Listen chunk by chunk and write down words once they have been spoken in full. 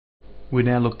we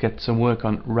now look at some work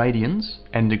on radians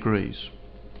and degrees.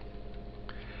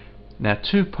 Now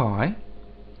 2 pi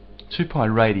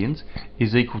radians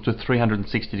is equal to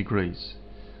 360 degrees.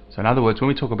 So in other words, when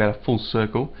we talk about a full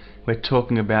circle, we're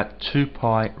talking about 2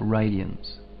 pi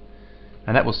radians.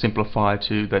 And that will simplify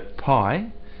to that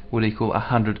pi would equal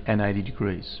 180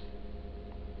 degrees.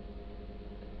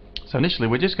 So initially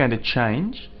we're just going to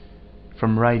change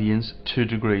from radians to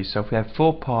degrees. So if we have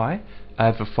 4 pi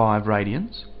over 5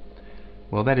 radians,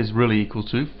 well, that is really equal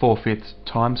to 4/5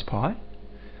 times pi,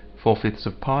 4/5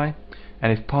 of pi.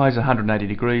 And if pi is 180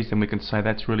 degrees, then we can say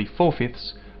that's really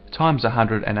 4/5 times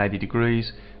 180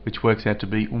 degrees, which works out to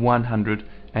be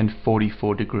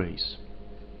 144 degrees.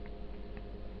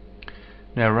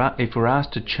 Now, if we're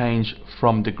asked to change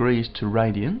from degrees to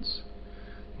radians,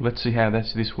 let's see how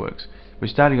this works. We're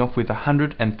starting off with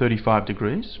 135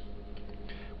 degrees.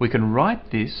 We can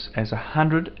write this as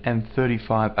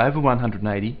 135 over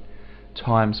 180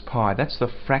 times pi. That's the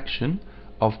fraction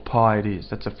of pi it is.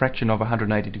 That's a fraction of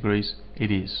 180 degrees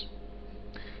it is.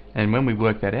 And when we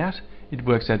work that out, it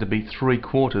works out to be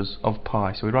 3/4 of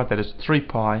pi. So we write that as 3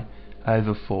 pi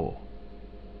over 4.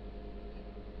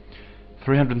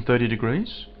 330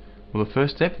 degrees. Well, the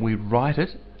first step, we write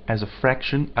it as a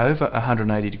fraction over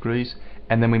 180 degrees,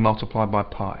 and then we multiply by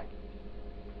pi.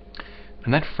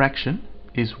 And that fraction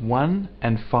is 1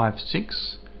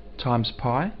 5/6 times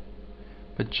pi.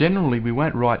 But generally we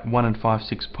won't write 1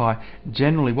 5/6 pi.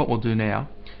 Generally what we'll do now,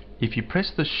 if you press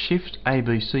the Shift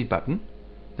ABC button,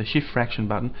 the shift fraction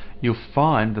button, you'll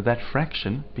find that that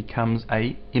fraction becomes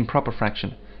a improper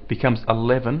fraction, becomes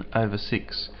 11 over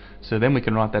 6. So then we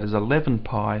can write that as 11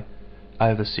 pi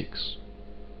over 6.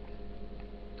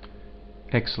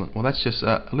 Excellent. Well, that's just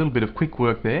a little bit of quick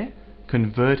work there,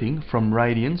 converting from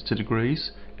radians to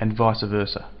degrees and vice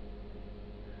versa.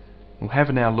 We'll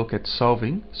have now a look at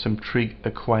solving some trig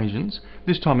equations,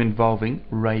 this time involving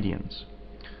radians.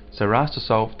 So we're asked to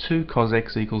solve 2 cos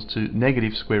x equals to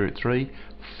negative square root 3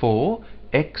 for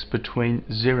x between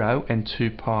 0 and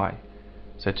 2 pi.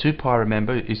 So 2 pi,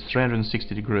 remember, is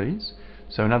 360 degrees.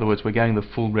 So in other words, we're going the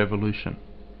full revolution.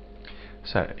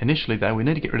 So initially though, we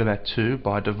need to get rid of that 2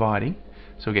 by dividing.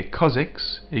 So we get cos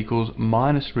x equals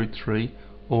minus root 3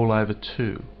 all over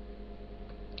 2.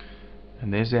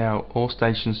 And there's our all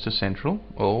stations to central.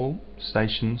 All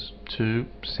stations to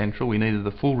central. We needed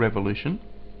the full revolution.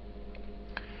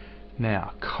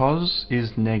 Now, cos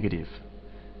is negative.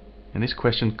 In this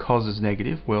question, cos is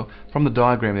negative. Well, from the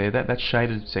diagram there, that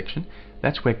shaded section,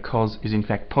 that's where cos is in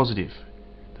fact positive.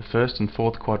 The first and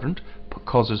fourth quadrant,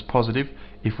 cos is positive.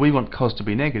 If we want cos to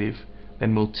be negative,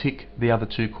 then we'll tick the other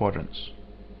 2 quadrants.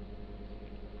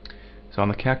 So on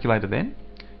the calculator then,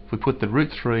 if we put the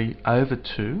root 3 over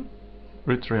 2,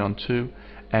 root 3 on 2,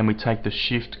 and we take the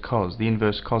shift cos, the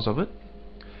inverse cos of it,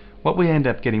 what we end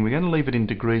up getting, we're going to leave it in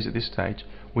degrees at this stage,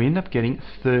 we end up getting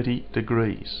 30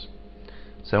 degrees.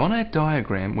 So on our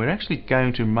diagram, we're actually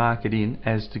going to mark it in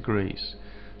as degrees.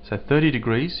 So 30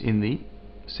 degrees in the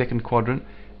second quadrant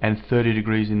and 30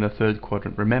 degrees in the third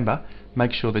quadrant. Remember,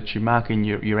 make sure that you mark in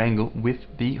your angle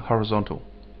with the horizontal.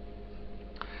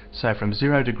 So from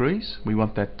 0 degrees, we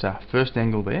want that first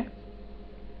angle there.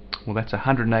 Well, that's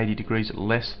 180 degrees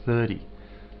less 30.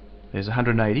 There's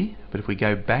 180, but if we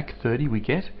go back 30, we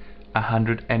get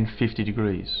 150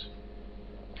 degrees.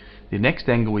 The next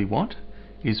angle we want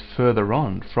is further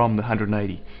on from the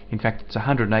 180. In fact, it's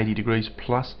 180 degrees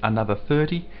plus another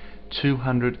 30,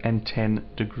 210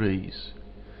 degrees.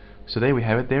 So there we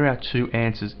have it. There are 2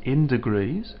 answers in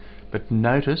degrees, but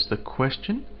notice the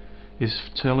question is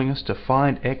telling us to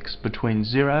find x between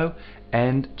 0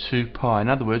 and 2 pi. In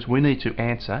other words, we need to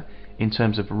answer in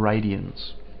terms of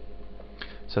radians.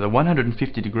 So the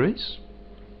 150 degrees,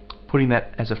 putting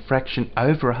that as a fraction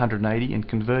over 180 and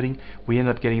converting, we end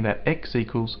up getting that x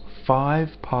equals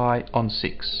 5 pi on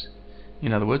 6.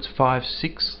 In other words,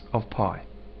 5/6 of pi.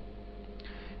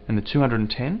 And the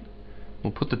 210,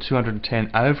 we'll put the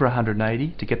 210 over 180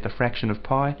 to get the fraction of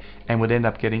pi, and we'd end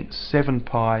up getting 7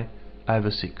 pi over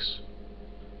 6.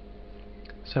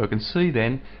 So we can see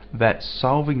then that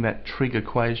solving that trig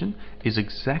equation is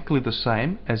exactly the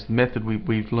same as the method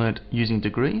we've learnt using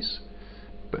degrees,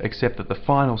 except that the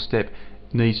final step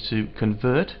needs to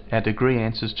convert our degree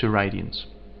answers to radians.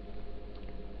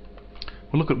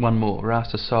 We'll look at one more. We're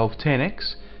asked to solve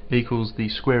 10x equals the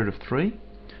square root of 3.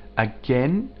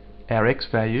 Again, our x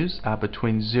values are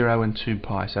between 0 and 2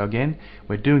 pi. So again,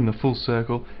 we're doing the full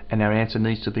circle and our answer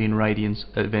needs to be in radians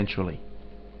eventually.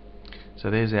 So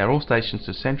there's our all stations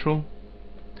to central.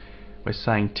 We're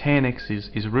saying tan x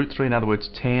is root 3. In other words,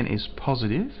 tan is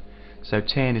positive. So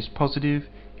tan is positive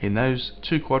in those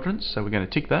 2 quadrants. So we're going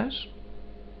to tick those.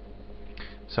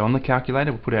 So on the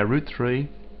calculator, we'll put our root 3.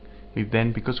 We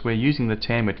then, because we're using the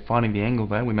tan, we're finding the angle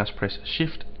though, we must press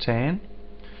Shift tan.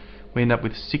 We end up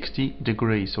with 60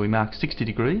 degrees. So we mark 60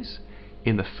 degrees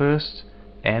in the first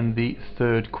and the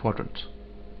third quadrant.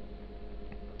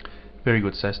 Very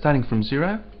good. So starting from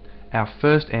 0, our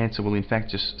first answer will in fact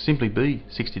just simply be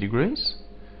 60 degrees.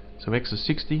 So x is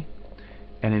 60.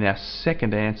 And in our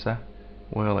second answer,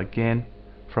 well, again,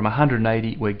 from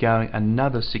 180 we're going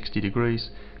another 60 degrees,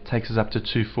 takes us up to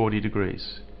 240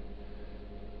 degrees.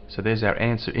 So there's our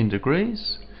answer in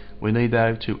degrees. We need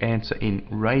though to answer in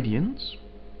radians.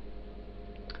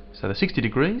 So the 60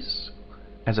 degrees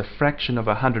as a fraction of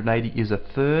 180 is a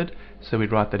third, so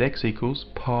we'd write that x equals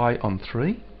pi on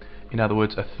 3, in other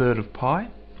words a third of pi.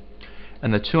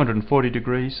 And the 240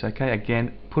 degrees, okay,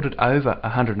 again put it over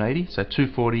 180, so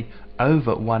 240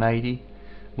 over 180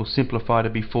 will simplify to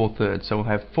be 4/3, so we'll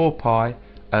have 4 pi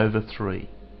over 3.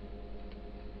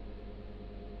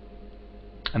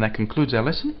 And that concludes our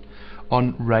lesson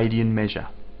on radian measure.